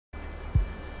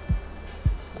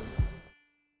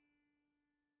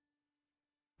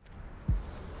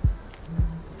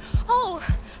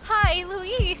Hi,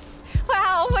 Luis.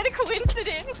 Wow, what a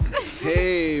coincidence.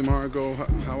 Hey, Margot.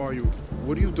 How are you?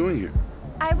 What are you doing here?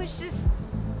 I was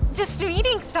just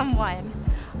meeting someone.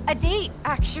 A date,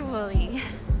 actually.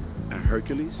 At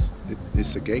Hercules?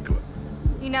 It's a gay club.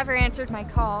 You never answered my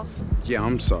calls. Yeah,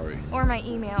 I'm sorry. Or my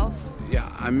emails.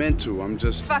 Yeah, I meant to. I'm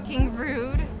just... Fucking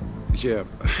rude. Yeah.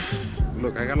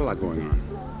 Look, I got a lot going on.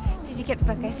 Did you get the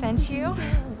book I sent you?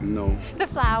 No. The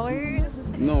flowers?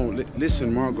 No,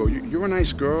 listen, Margot, you're a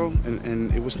nice girl,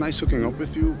 and it was nice hooking up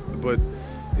with you, but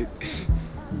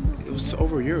it was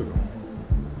over a year ago.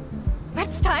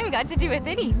 What's time got to do with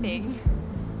anything?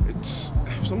 It was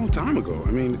a long time ago.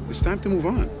 I mean, it's time to move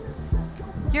on.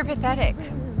 You're pathetic.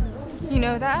 You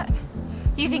know that?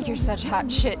 You think you're such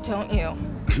hot shit, don't you?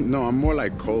 No, I'm more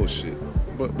like cold shit.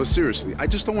 But seriously, I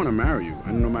just don't want to marry you.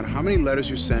 And no matter how many letters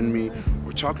you send me,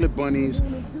 or chocolate bunnies,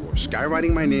 or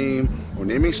skywriting my name, or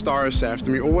naming stars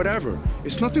after me, or whatever,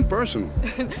 it's nothing personal.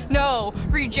 No,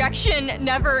 rejection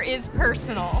never is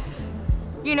personal.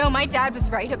 You know, my dad was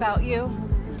right about you.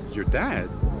 Your dad?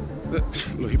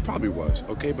 Look, he probably was,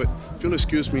 okay? But if you'll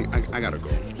excuse me, I gotta go.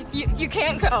 You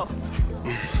can't go.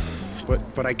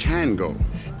 But I can go.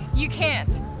 You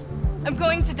can't. I'm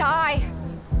going to die.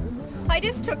 I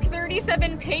just took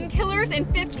 37 painkillers and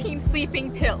 15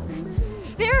 sleeping pills.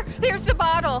 There's the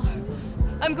bottle.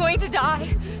 I'm going to die,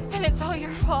 and it's all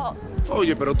your fault.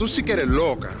 Oye, pero tú sí que eres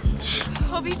loca.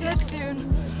 I'll be dead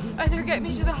soon. Either get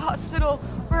me to the hospital,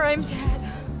 or I'm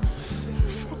dead.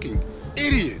 Fucking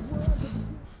idiot.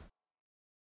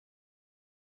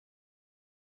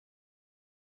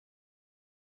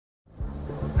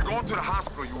 You're going to the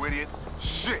hospital, you idiot.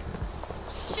 Shit.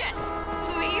 Shit!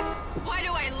 Luis, why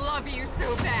do I love you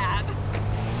so bad?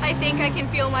 I think I can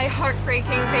feel my heart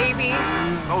breaking, baby.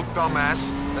 No,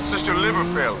 dumbass. That's just your liver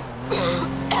failing.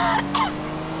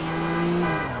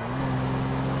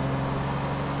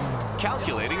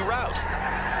 Calculating route.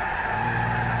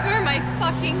 You're my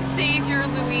fucking savior,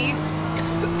 Luis.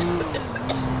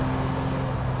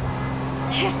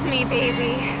 Kiss me,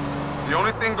 baby. The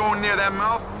only thing going near that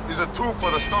mouth is a tube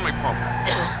for the stomach pump.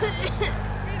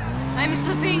 I'm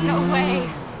slipping away.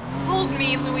 Hold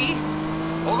me, Luis.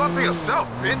 Hold on to yourself,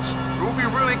 bitch. It would be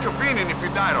really inconvenient if you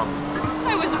died on me.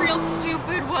 I was real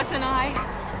stupid, wasn't I?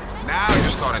 Now you're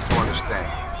starting to understand.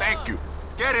 Thank you.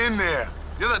 Get in there.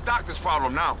 You're the doctor's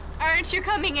problem now. Aren't you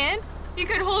coming in? You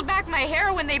could hold back my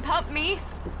hair when they pump me.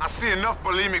 I see enough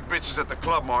bulimic bitches at the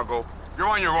club, Margot. You're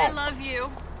on your own. I love you.